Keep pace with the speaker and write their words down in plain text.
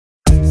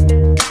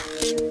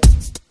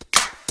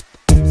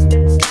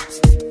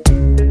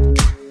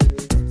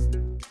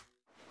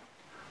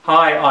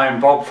Hi,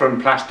 I'm Bob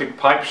from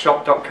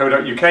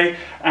plasticpipeshop.co.uk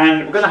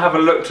and we're going to have a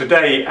look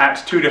today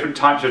at two different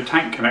types of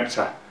tank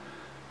connector.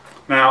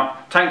 Now,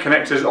 tank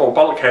connectors, or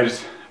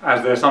bulkheads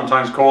as they're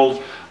sometimes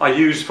called, are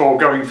used for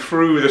going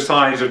through the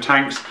sides of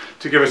tanks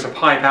to give us a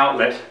pipe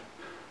outlet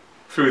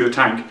through the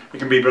tank. It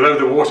can be below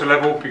the water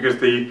level because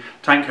the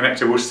tank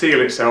connector will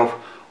seal itself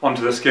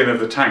onto the skin of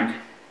the tank.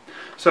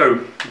 So,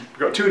 we've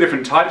got two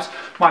different types.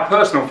 My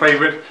personal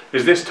favourite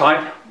is this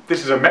type.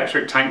 This is a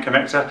metric tank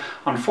connector.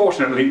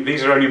 Unfortunately,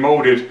 these are only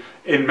moulded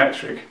in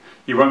metric.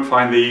 You won't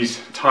find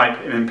these type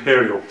in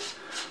imperial.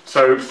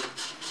 So,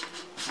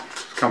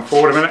 come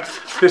forward a minute.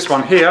 This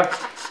one here,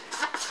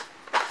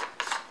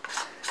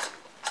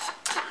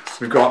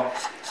 we've got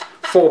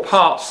 4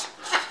 parts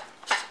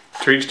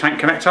to each tank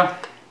connector.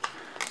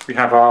 We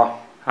have our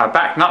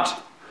back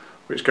nut,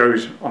 which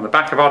goes on the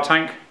back of our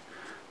tank.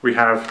 We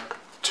have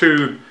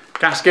 2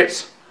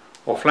 gaskets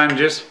or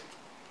flanges,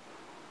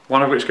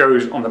 one of which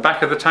goes on the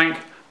back of the tank,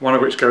 one of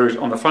which goes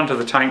on the front of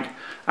the tank,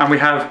 and we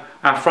have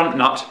our front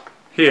nut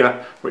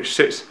here which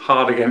sits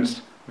hard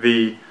against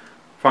the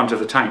front of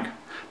the tank.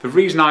 The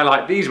reason I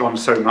like these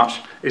ones so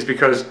much is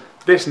because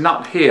this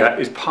nut here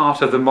is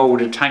part of the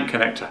moulded tank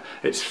connector.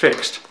 It's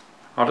fixed.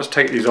 I'll just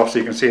take these off so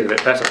you can see it a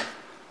bit better.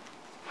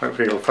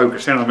 Hopefully it'll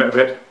focus in on it a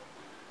bit.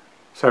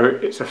 So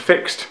it's a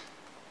fixed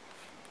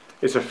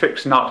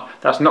nut.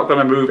 That's not going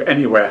to move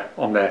anywhere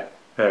on there.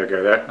 There we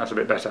go, there, that's a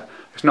bit better.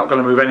 It's not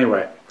going to move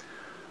anywhere.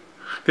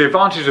 The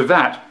advantage of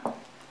that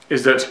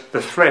is that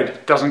the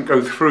thread doesn't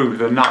go through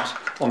the nut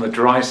on the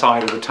dry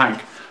side of the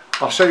tank.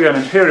 I'll show you an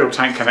imperial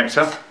tank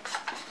connector.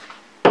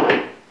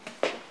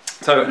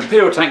 So an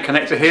imperial tank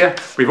connector here,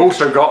 we've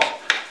also got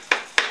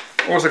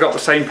the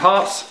same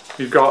parts.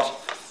 We've got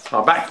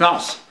our back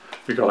nuts,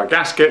 we've got our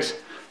gaskets,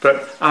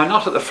 but our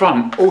nut at the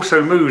front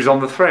also moves on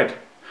the thread.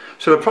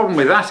 So the problem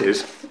with that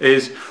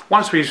is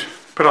once we've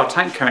put our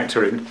tank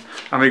connector in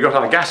and we've got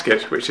our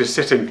gasket which is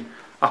sitting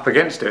up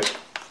against it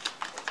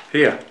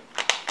here,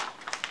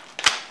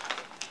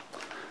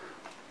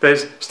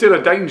 there's still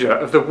a danger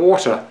of the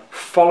water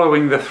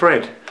following the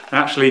thread and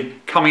actually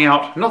coming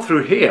out, not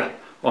through here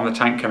on the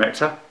tank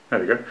connector, there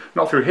we go,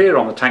 not through here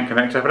on the tank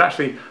connector, but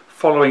actually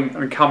following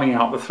and coming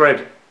out the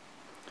thread.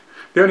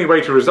 The only way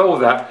to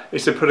resolve that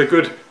is to put a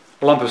good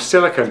lump of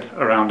silicone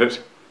around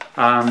it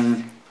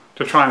to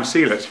try and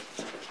seal it.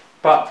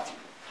 But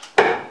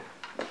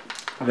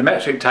the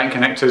metric tank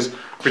connectors,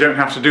 we don't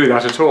have to do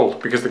that at all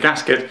because the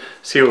gasket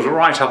seals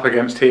right up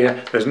against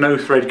here. There's no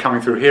thread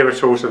coming through here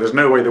at all, so there's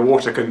no way the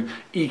water can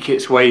eke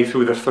its way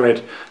through the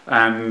thread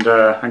and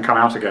come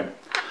out again.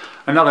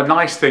 Another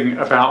nice thing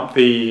about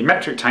the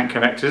metric tank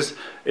connectors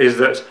is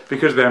that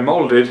because they're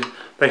moulded,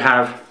 they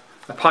have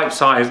a pipe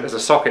size as a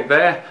socket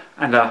there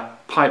and a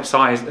pipe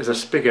size as a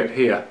spigot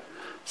here.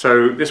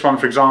 So this one,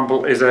 for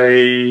example, is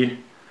a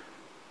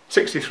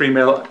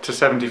 63mm to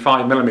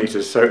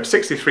 75mm. So a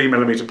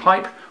 63mm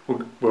pipe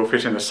will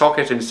fit in the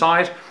socket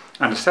inside,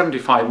 and a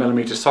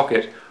 75mm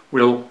socket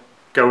will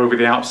go over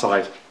the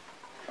outside.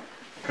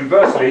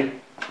 Conversely,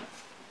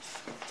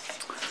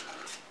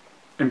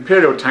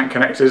 imperial tank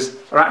connectors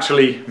are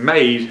actually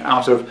made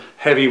out of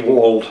heavy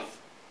walled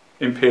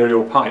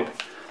imperial pipe.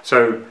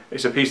 So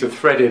it's a piece of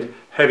threaded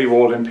heavy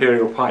walled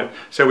imperial pipe.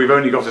 So we've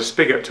only got a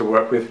spigot to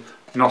work with,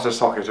 not a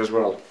socket as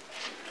well.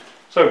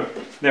 So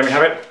there we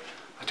have it.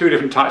 2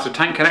 different types of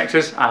tank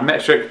connectors, our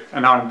metric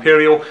and our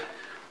imperial.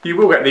 You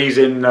will get these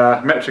in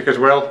metric as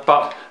well,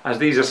 but as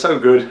these are so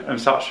good and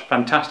such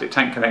fantastic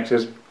tank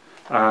connectors,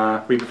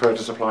 we prefer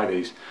to supply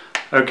these.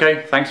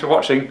 Okay, thanks for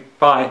watching.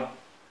 Bye.